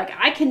people. Like,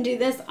 I can do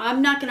this.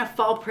 I'm not going to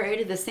fall prey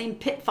to the same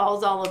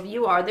pitfalls all of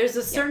you are. There's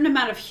a certain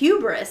amount of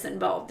hubris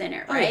involved in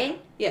it, right?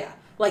 Oh, yeah.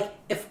 Like,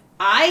 if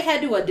I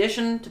had to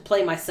audition to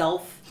play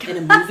myself in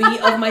a movie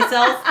of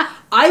myself,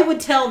 I would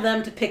tell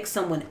them to pick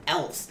someone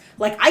else.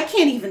 Like, I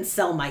can't even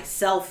sell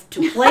myself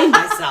to play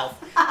myself.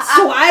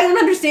 So I don't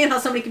understand how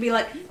somebody could be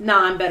like,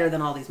 nah, I'm better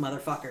than all these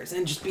motherfuckers.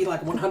 And just be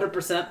like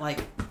 100%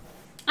 like...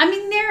 I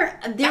mean,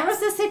 there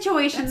was a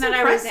situation that's that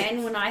I was impressive.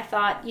 in when I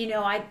thought,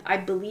 I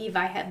believe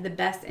I have the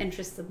best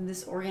interests of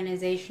this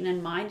organization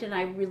in mind, and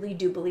I really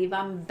do believe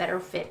I'm a better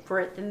fit for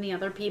it than the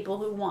other people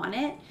who want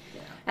it.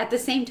 Yeah. At the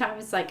same time,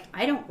 it's like,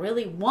 I don't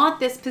really want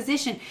this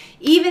position.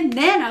 Even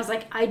then, I was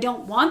like, I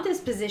don't want this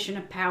position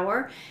of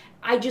power.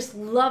 I just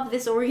love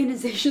this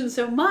organization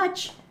so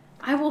much.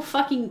 I will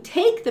fucking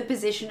take the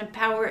position of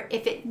power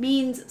if it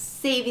means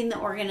saving the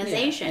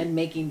organization. And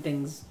making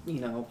things,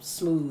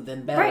 smooth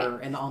and better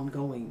and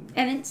ongoing.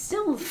 And it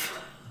still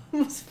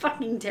was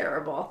fucking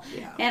terrible.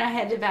 Yeah. And I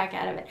had to back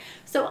out of it.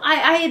 So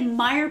I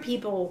admire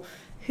people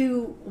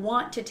who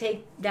want to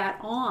take that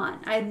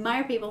on. I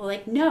admire people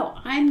like, no,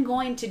 I'm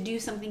going to do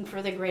something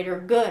for the greater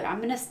good. I'm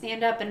going to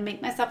stand up and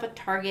make myself a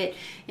target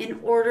in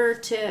order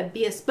to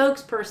be a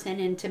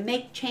spokesperson and to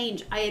make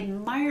change. I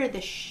admire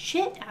the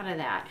shit out of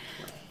that.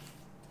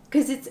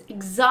 Because it's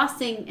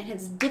exhausting and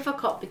it's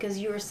difficult because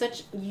thing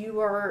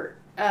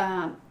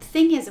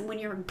is, when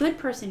you're a good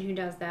person who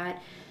does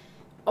that,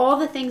 all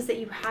the things that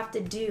you have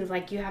to do,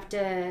 like you're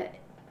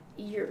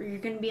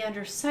going to be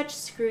under such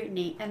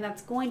scrutiny, and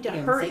that's going to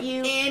hurt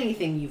you.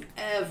 Anything you've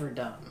ever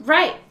done.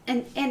 Right.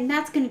 And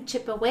that's going to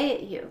chip away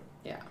at you.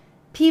 Yeah.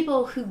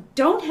 People who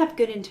don't have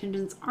good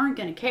intentions aren't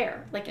going to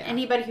care. Like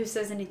anybody who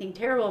says anything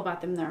terrible about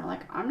them, they're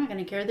like, I'm not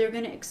going to care. They're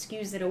going to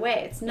excuse it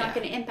away. It's not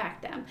going to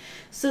impact them.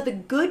 So the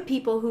good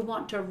people who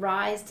want to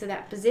rise to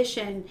that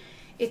position,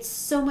 it's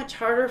so much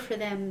harder for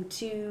them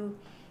to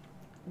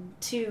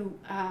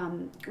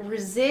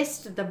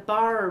resist the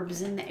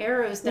barbs and the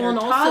arrows that are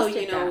tossed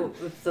at them.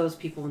 With those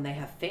people when they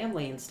have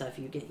family and stuff,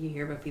 you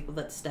hear about people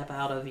that step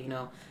out of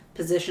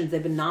positions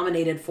they've been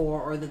nominated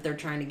for or that they're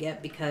trying to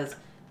get because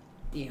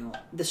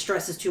the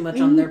stress is too much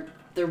on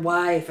their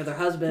wife or their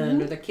husband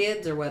or their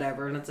kids or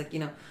whatever, and it's like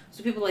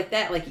so people like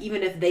that, like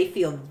even if they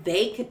feel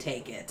they could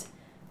take it,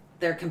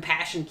 their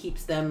compassion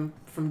keeps them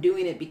from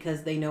doing it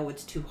because they know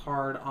it's too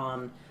hard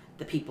on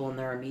the people in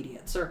their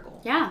immediate circle.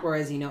 Yeah.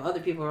 Whereas,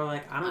 other people are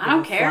like, I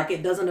don't give a care. fuck.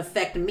 It doesn't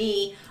affect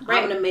me. Right.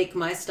 I'm going to make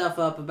my stuff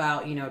up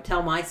about,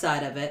 tell my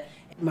side of it.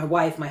 My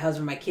wife, my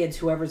husband, my kids,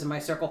 whoever's in my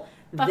circle,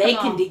 they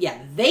can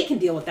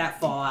deal with that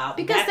fallout.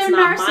 Because that's they're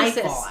not narcissists.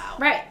 my fallout.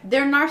 Right.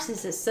 They're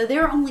narcissists. So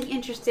they're only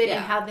interested in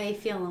Yeah. how they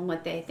feel and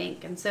what they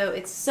think. And so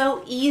it's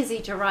so easy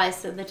to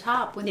rise to the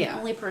top when the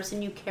only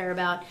person you care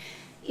about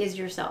is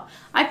yourself.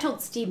 I've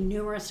told Steve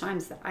numerous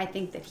times that I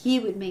think that he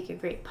would make a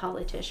great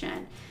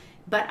politician.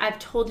 But I've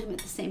told him at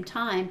the same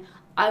time,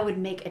 I would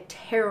make a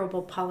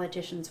terrible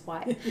politician's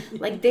wife.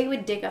 Like, they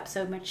would dig up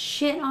so much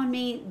shit on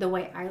me, the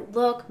way I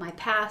look, my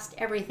past,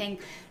 everything.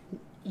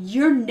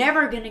 You're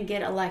never going to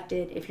get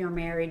elected if you're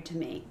married to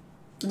me.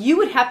 You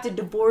would have to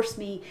divorce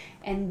me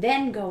and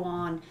then go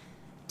on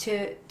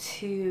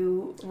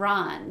to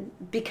run,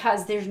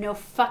 because there's no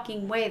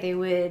fucking way they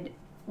would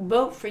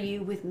vote for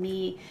you with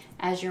me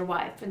as your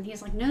wife. And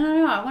he's like,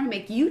 no, I want to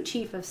make you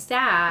chief of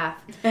staff.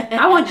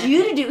 I want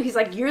you to do, he's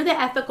like, you're the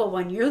ethical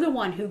one. You're the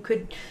one who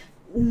could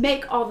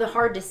make all the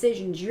hard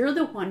decisions. You're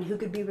the one who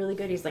could be really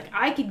good. He's like,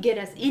 I could get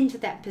us into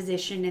that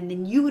position, and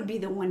then you would be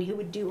the one who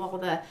would do all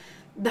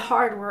the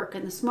hard work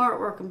and the smart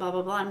work and blah,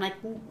 blah, blah. I'm like,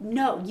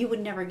 no, you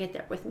would never get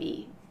there with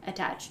me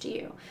attached to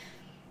you.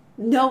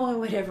 No one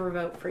would ever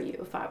vote for you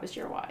if I was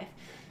your wife.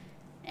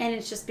 And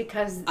it's just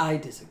because... I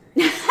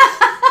disagree.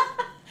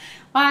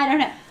 Well, I don't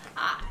know.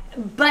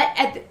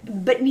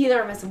 But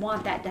neither of us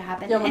want that to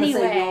happen. Yeah, I'm gonna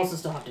anyway, say you also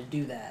still have to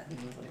do that.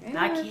 And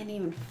I can't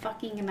even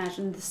fucking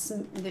imagine the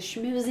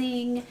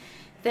schmoozing,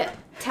 the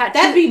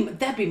tattoo.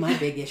 That'd be my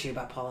big issue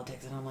about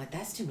politics, and I'm like,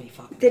 that's too many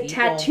fucking the people.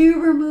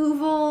 tattoo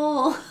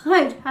removal.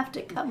 I'd have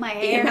to cut my The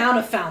hair. amount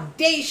of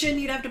foundation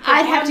you'd have to put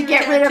I'd on have to your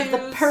get rid of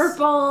tattoos. the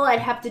purple.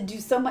 I'd have to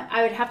do so much.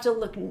 I would have to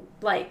look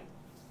like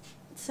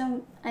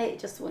so. It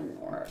just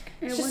wouldn't work.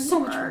 It It's wouldn't just so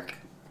much work. work.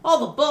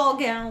 All the ball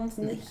gowns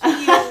and the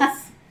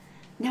heels.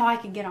 No, I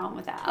could get on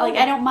with that. Like,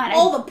 I don't mind.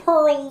 All the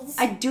pearls.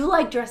 I do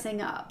like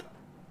dressing up.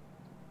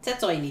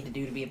 That's all you need to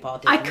do to be a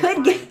politician. I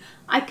could That's get.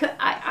 I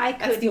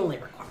That's could. the only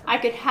requirement. I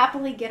could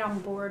happily get on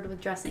board with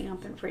dressing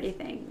up in pretty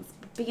things.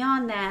 But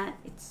beyond that,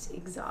 it's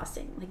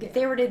exhausting. Like, if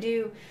they were to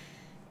do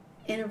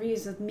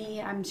interviews with me,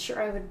 I'm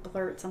sure I would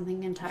blurt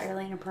something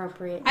entirely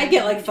inappropriate. I'd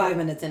get like 5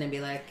 minutes in and be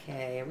like,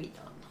 okay, are we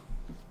done?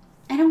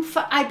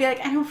 I'd be like,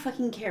 I don't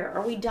fucking care.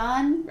 Are we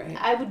done? Right.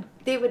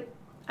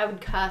 I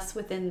would cuss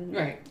within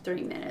Right.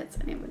 3 minutes,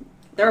 and it would.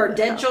 There are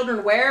dead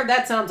children where?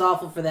 That sounds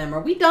awful for them. Are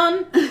we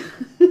done?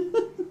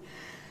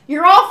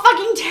 You're all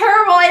fucking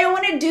terrible. I don't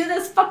want to do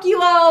this. Fuck you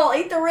all.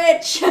 Eat the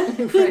rich.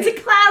 It's a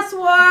class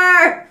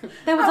war.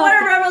 That was I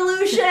want a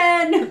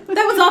revolution.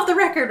 That was off the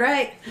record,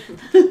 right?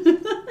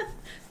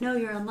 No,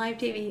 you're on live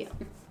TV.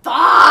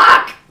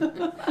 Fuck.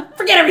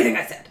 Forget everything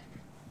I said.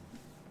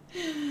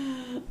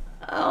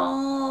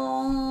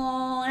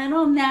 Oh, and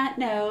on that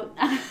note,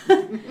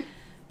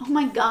 oh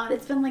my God,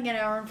 it's been like an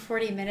hour and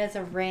 40 minutes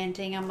of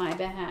ranting on my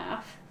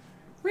behalf.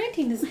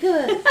 Ranting is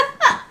good.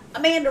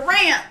 Amanda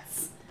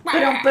rants.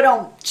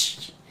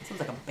 Sounds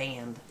like a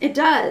band. It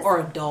does. Or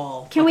a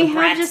doll. Can like we a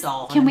have Bratz just?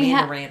 doll, Can an we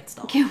Amanda have? Rance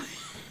doll.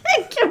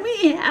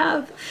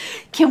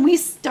 Can we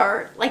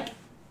start like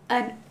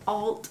an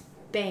alt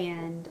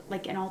band,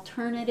 like an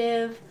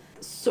alternative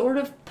sort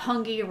of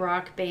punky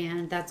rock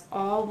band that's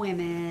all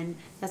women,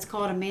 that's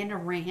called Amanda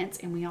Rants,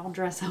 and we all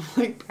dress up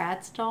like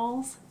Bratz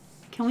dolls.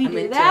 Can we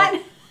do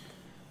that?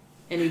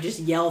 And you just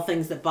yell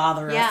things that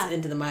bother us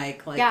into the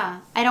mic. Like, yeah,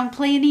 I don't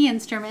play any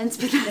instruments,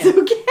 but that's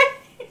okay.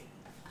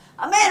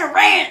 Amanda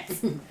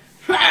Rants!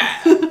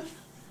 I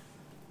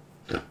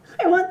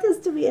want this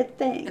to be a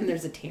thing. And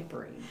there's a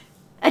tambourine.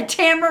 A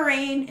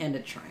tambourine. And a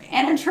triangle.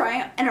 And a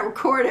triangle. And a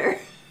recorder.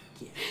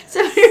 Yes.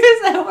 Somebody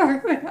was at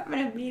work, we were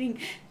having a meeting.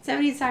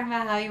 Somebody's talking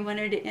about how he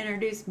wanted to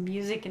introduce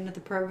music into the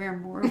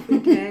program more if we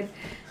could. And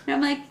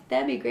I'm like,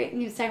 that'd be great.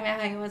 And he was talking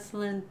about how he wants to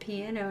learn the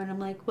piano. And I'm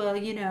like, well,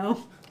 you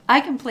know, I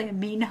can play a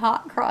mean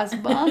hot cross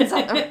buns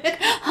on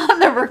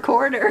the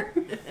recorder.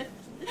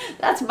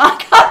 That's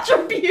my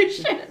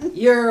contribution.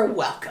 You're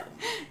welcome.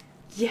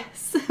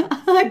 Yes.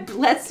 I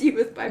bless you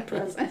with my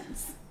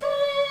presence.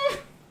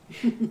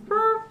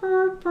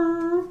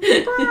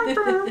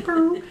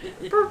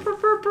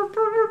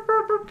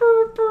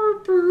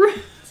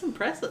 That's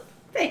impressive.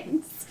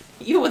 Thanks.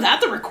 Even without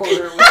the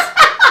recorder,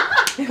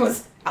 it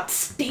was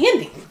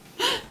outstanding.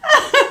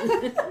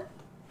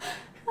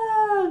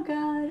 Oh,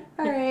 God.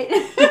 All right.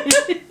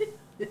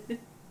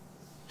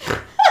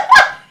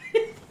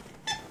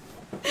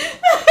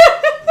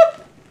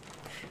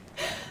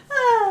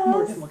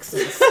 Morgan looks so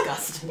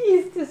disgusted.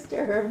 He's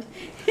disturbed.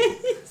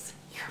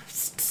 You're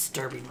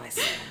disturbing my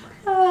summer.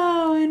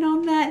 Oh, and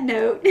on that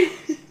note,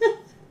 it's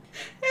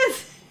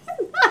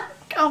not a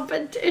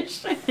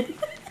competition.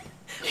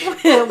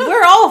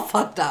 We're all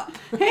fucked up.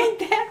 Ain't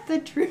that the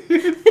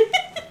truth?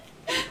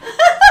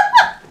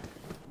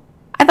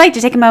 I'd like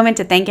to take a moment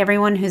to thank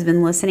everyone who's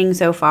been listening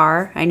so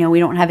far. I know we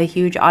don't have a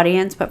huge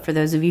audience, but for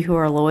those of you who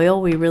are loyal,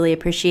 we really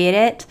appreciate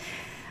it.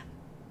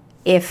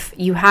 If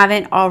you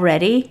haven't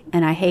already,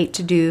 and I hate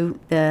to do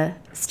the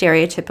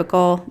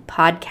stereotypical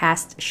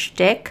podcast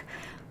shtick,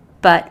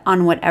 but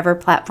on whatever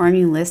platform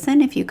you listen,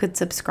 if you could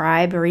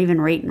subscribe or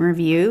even rate and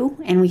review,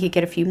 and we could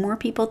get a few more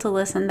people to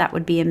listen, that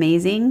would be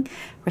amazing.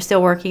 We're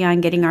still working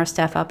on getting our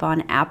stuff up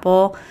on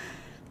Apple.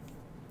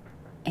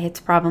 It's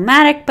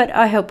problematic, but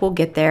I hope we'll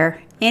get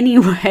there.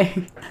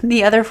 Anyway,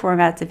 the other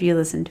formats, if you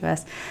listen to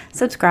us,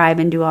 subscribe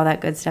and do all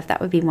that good stuff,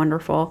 that would be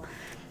wonderful.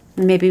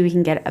 Maybe we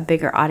can get a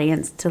bigger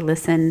audience to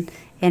listen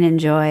and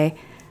enjoy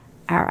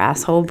our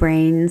asshole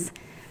brains.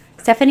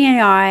 Stephanie and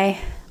I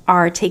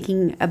are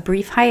taking a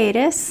brief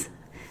hiatus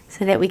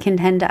so that we can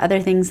tend to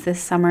other things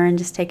this summer and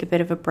just take a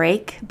bit of a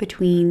break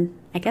between,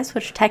 I guess,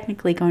 what's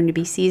technically going to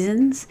be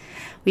seasons.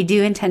 We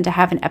do intend to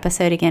have an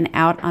episode again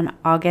out on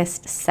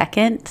August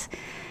 2nd.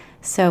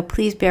 So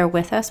please bear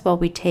with us while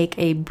we take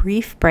a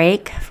brief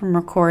break from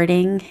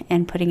recording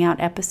and putting out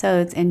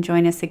episodes, and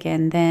join us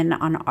again then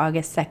on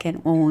August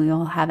 2nd when we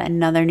will have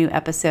another new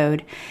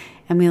episode.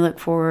 And we look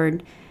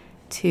forward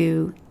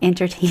to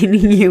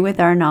entertaining you with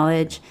our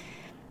knowledge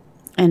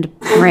and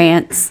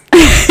rants.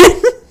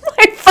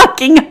 My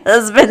fucking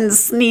husband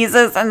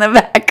sneezes in the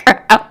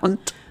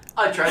background.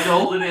 I tried to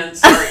hold it in,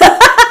 sorry.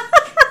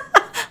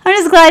 I'm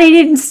just glad he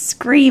didn't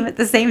scream at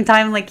the same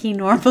time like he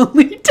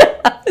normally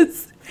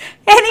does.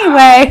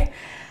 Anyway,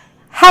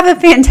 have a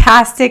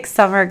fantastic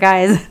summer,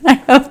 guys. I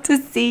hope to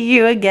see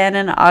you again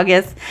in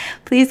August.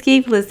 Please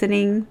keep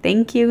listening.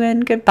 Thank you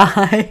and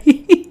goodbye.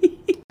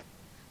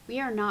 We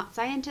are not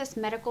scientists,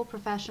 medical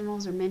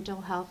professionals, or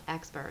mental health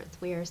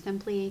experts. We are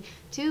simply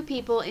two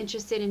people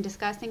interested in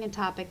discussing a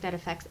topic that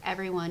affects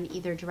everyone,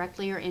 either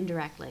directly or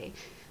indirectly.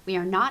 We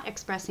are not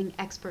expressing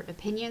expert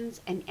opinions,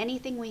 and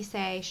anything we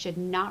say should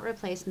not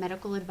replace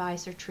medical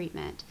advice or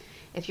treatment.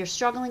 If you're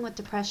struggling with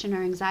depression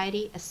or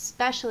anxiety,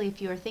 especially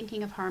if you are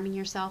thinking of harming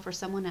yourself or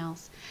someone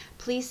else,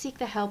 please seek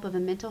the help of a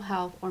mental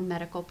health or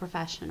medical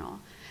professional.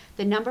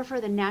 The number for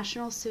the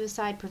National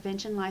Suicide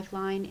Prevention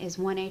Lifeline is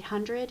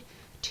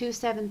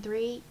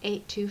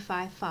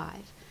 1-800-273-8255.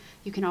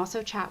 You can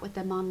also chat with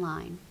them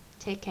online.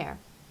 Take care.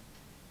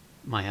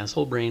 My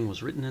Asshole Brain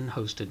was written and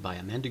hosted by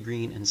Amanda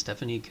Green and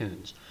Stephanie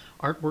Coons.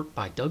 Artwork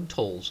by Doug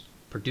Tolles,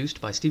 produced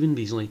by Stephen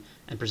Beasley,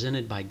 and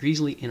presented by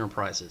Greasley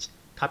Enterprises.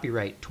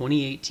 Copyright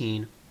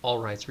 2018,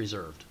 all rights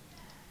reserved.